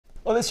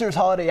Well, this year's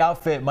holiday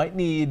outfit might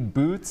need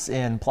boots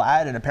and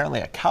plaid and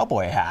apparently a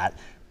cowboy hat.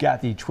 Got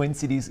the Twin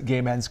Cities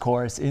Gay Men's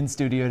Chorus in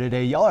studio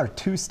today. Y'all are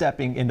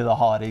two-stepping into the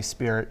holiday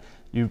spirit.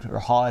 Your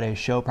holiday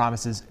show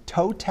promises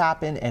toe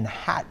tapping and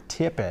hat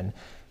tipping.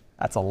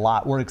 That's a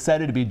lot. We're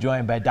excited to be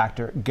joined by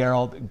Dr.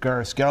 Gerald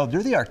Gers. Gerald,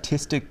 you're the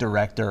artistic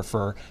director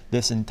for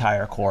this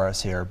entire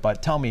chorus here,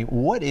 but tell me,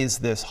 what is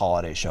this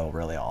holiday show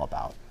really all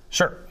about?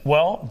 Sure.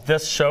 Well,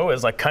 this show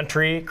is a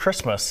country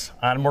Christmas,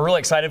 and we're really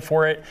excited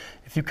for it.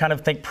 If you kind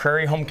of think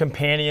Prairie Home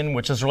Companion,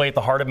 which is really at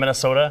the heart of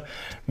Minnesota,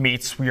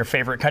 meets your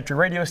favorite country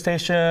radio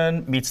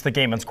station, meets the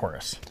Gay Men's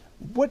Chorus.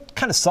 What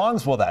kind of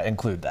songs will that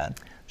include then?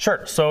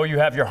 Sure. So you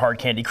have your Hard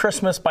Candy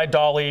Christmas by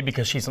Dolly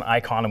because she's an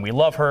icon and we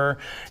love her.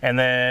 And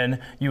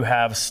then you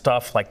have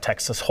stuff like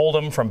Texas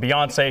Hold'em from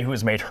Beyonce, who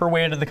has made her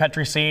way into the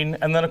country scene.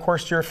 And then, of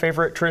course, your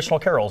favorite traditional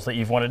carols that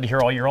you've wanted to hear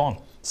all year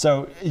long.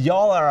 So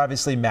y'all are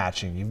obviously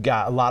matching. You've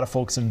got a lot of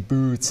folks in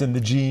boots and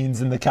the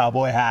jeans and the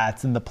cowboy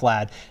hats and the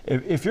plaid.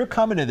 If you're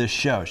coming to this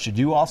show, should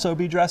you also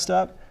be dressed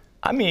up?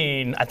 I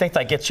mean, I think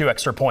that gets you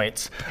extra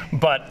points.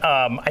 But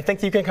I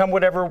think you can come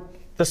whatever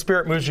the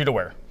spirit moves you to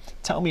wear.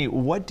 Tell me,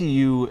 what do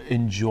you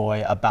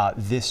enjoy about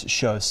this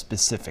show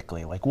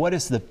specifically? Like, what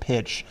is the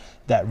pitch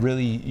that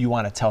really you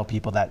want to tell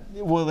people that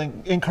will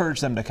encourage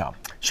them to come?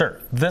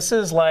 Sure. This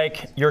is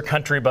like your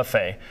country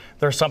buffet.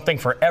 There's something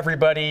for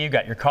everybody. You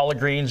got your collard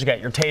greens, you got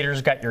your taters,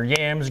 you got your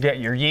yams, you got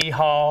your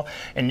yeehaw,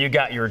 and you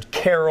got your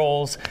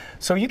carols.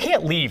 So you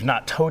can't leave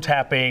not toe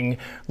tapping,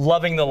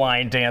 loving the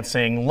line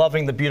dancing,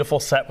 loving the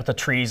beautiful set with the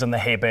trees and the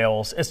hay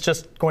bales. It's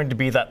just going to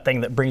be that thing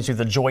that brings you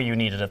the joy you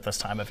needed at this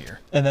time of year.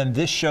 And then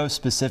this show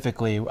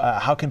specifically,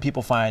 how can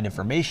people find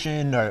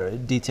information or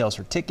details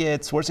for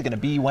tickets? Where's it going to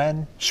be,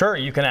 when? Sure,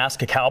 you can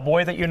ask a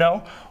cowboy that you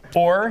know,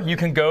 or you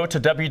can go to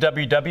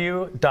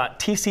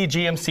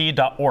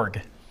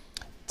www.tcgmc.org.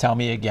 Tell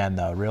me again,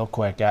 though, real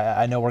quick.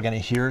 I know we're going to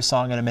hear a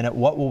song in a minute.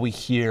 What will we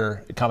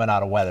hear coming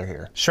out of weather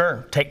here?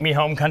 Sure. Take Me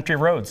Home Country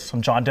Roads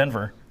from John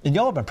Denver. And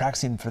y'all have been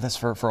practicing for this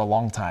for a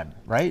long time,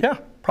 right? Yeah,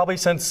 probably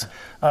since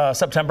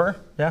September,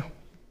 yeah.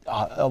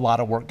 A lot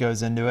of work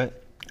goes into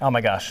it. Oh my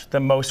gosh, the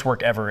most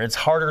work ever. It's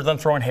harder than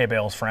throwing hay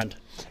bales, friend.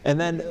 And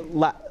then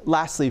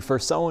lastly, for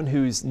someone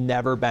who's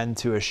never been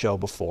to a show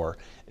before,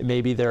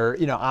 maybe they're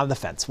on the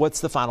fence, what's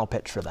the final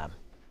pitch for them?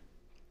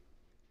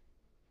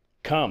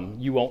 Come,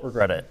 you won't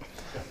regret it.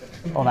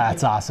 Well,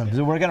 that's awesome.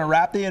 So we're going to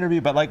wrap the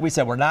interview, but like we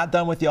said, we're not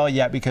done with y'all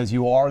yet because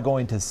you are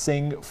going to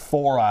sing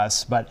for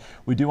us. But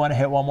we do want to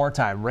hit one more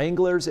time.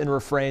 Wranglers and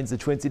Refrains, the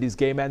Twin Cities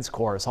Gay Men's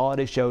Chorus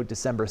Holiday Show,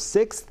 December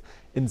 6th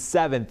and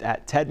 7th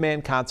at Ted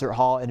Mann Concert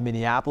Hall in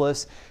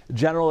Minneapolis.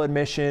 General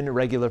admission,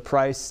 regular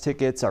price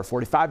tickets are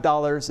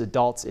 $45,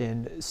 adults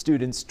and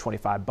students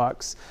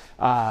 $25.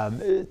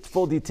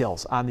 Full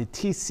details on the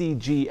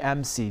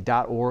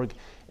tcgmc.org.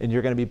 And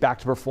you're going to be back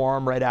to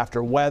perform right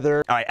after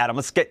weather. All right, Adam,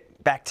 let's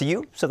get back to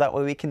you so that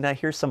way we can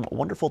hear some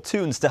wonderful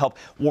tunes to help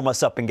warm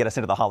us up and get us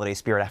into the holiday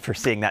spirit after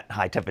seeing that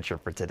high temperature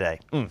for today.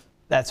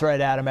 That's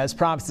right, Adam. As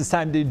promised, it's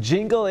time to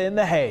jingle in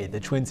the hay. The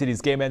Twin Cities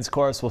Gay Men's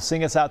Chorus will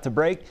sing us out to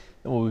break,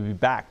 and we'll be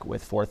back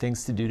with 4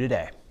 things to do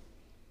today.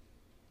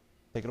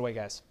 Take it away,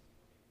 guys.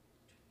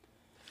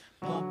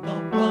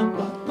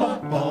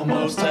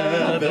 Almost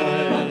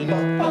heaven,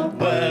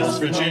 West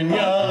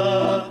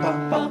Virginia,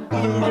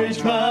 Blue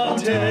Ridge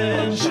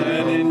Mountain,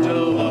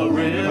 Shenandoah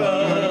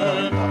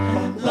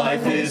River.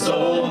 Life is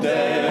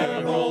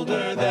older,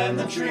 older than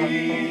the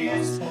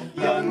trees,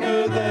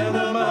 younger than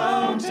the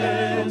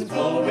mountains,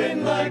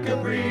 blowing like a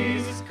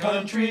breeze.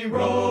 Country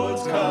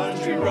roads,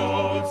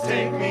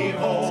 take me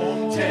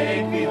home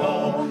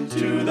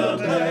to the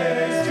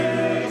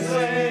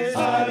place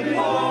I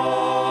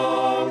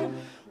belong.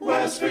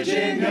 West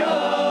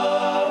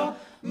Virginia,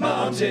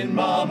 Mountain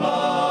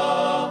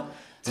Mama,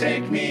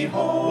 take me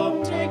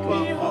home,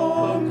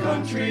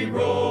 country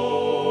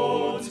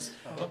roads.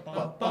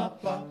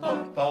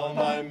 All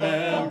my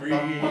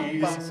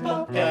memories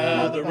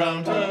gather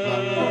round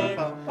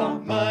her,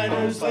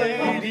 miner's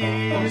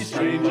lady,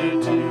 stranger to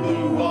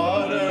the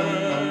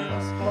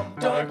waters,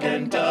 dark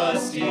and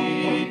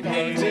dusty,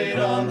 painted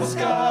on the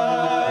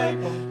sky,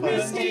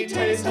 misty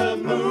taste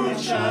of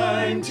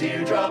moonshine,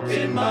 teardrop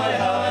in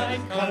my eye.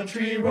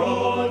 Country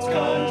roads,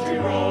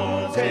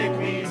 take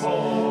me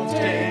home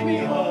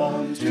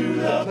to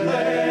the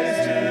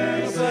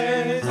place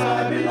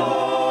I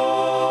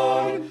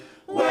belong.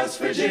 West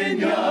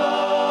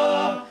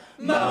Virginia,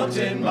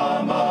 Mountain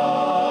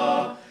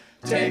Mama,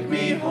 take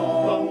me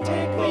home,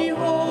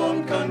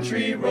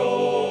 country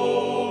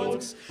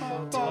roads.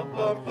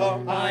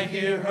 I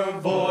hear her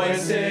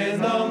voice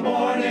in the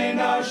morning,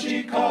 how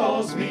she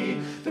calls me.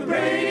 The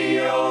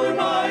radio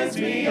reminds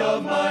me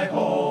of my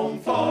home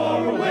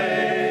far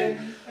away.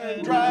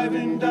 And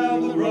driving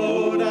down the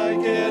road, I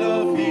get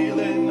a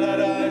feeling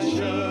that I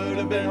should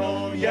have been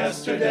home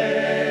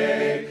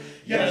yesterday.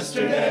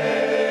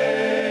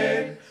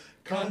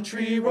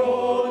 Country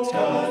roads,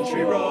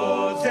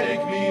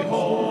 take me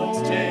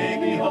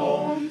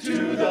home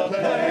to the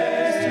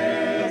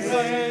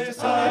place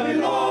I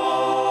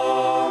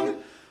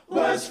belong.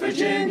 West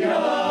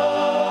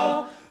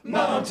Virginia,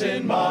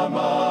 mountain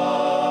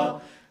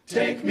mama.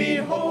 Take me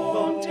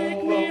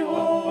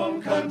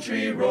home,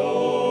 country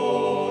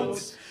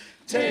roads.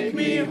 Take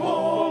me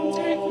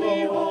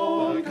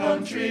home,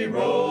 country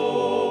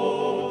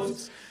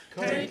roads.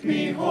 Take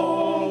me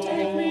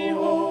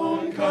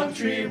home,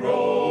 country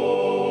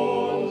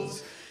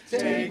roads.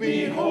 Take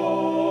me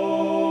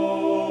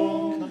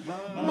home,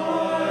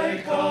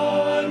 my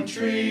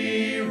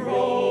country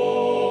roads.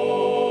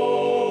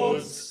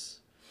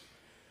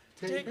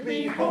 Take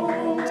me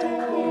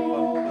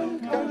home,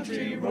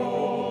 country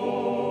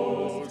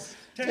roads.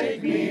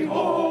 Take me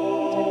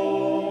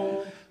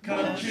home,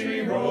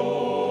 country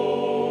roads.